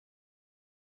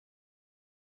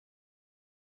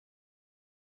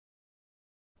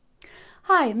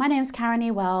Hi, my name is Karen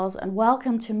E. Wells and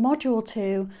welcome to Module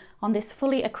 2 on this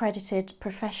fully accredited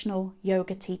professional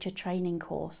yoga teacher training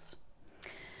course.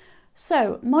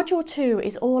 So, Module 2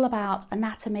 is all about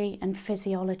anatomy and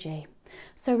physiology.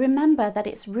 So remember that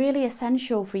it's really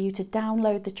essential for you to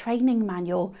download the training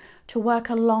manual to work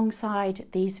alongside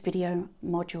these video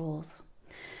modules.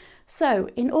 So,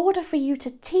 in order for you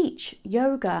to teach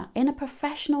yoga in a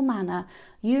professional manner,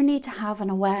 you need to have an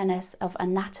awareness of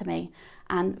anatomy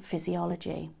and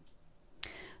physiology.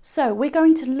 So we're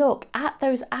going to look at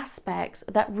those aspects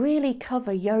that really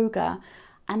cover yoga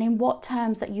and in what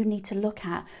terms that you need to look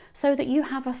at so that you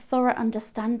have a thorough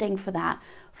understanding for that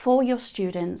for your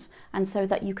students and so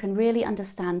that you can really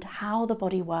understand how the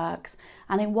body works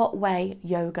and in what way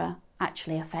yoga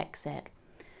actually affects it.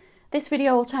 This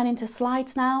video will turn into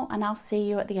slides now and I'll see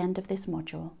you at the end of this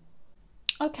module.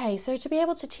 Okay, so to be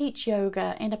able to teach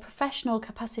yoga in a professional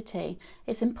capacity,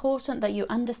 it's important that you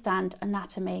understand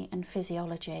anatomy and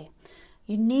physiology.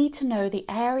 You need to know the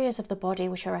areas of the body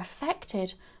which are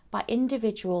affected by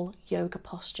individual yoga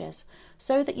postures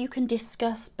so that you can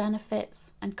discuss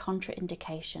benefits and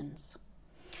contraindications.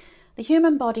 The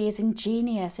human body is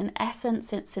ingenious. In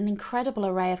essence, it's an incredible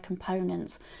array of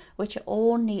components which are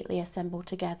all neatly assembled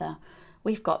together.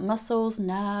 We've got muscles,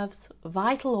 nerves,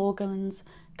 vital organs,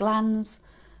 glands,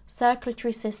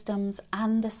 circulatory systems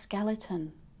and the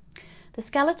skeleton. The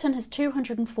skeleton has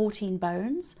 214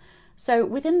 bones. So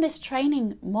within this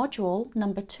training module,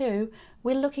 number 2,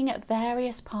 we're looking at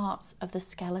various parts of the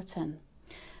skeleton.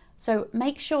 So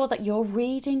make sure that you're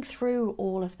reading through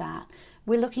all of that.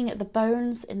 We're looking at the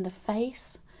bones in the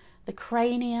face, the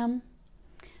cranium.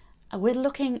 We're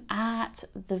looking at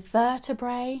the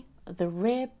vertebrae, the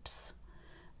ribs,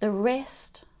 the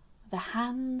wrist, the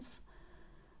hands,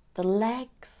 the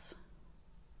legs,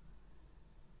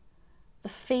 the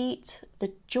feet,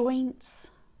 the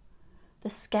joints, the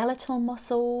skeletal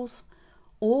muscles.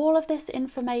 All of this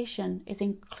information is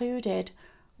included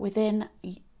within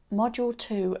Module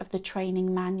 2 of the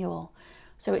training manual.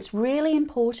 So it's really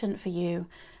important for you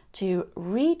to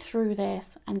read through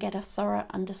this and get a thorough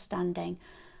understanding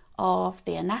of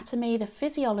the anatomy, the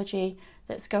physiology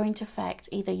that's going to affect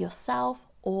either yourself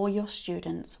or your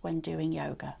students when doing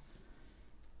yoga.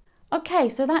 Okay,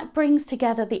 so that brings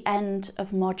together the end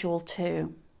of Module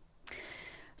 2.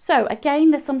 So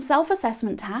again, there's some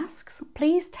self-assessment tasks.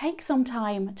 Please take some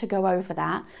time to go over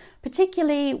that,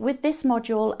 particularly with this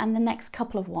module and the next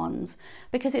couple of ones,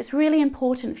 because it's really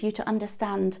important for you to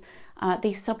understand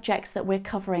these subjects that we're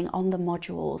covering on the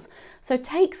modules. So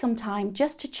take some time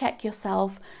just to check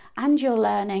yourself and your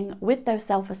learning with those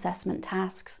self-assessment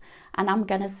tasks, and I'm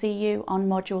going to see you on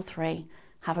Module 3.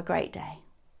 Have a great day.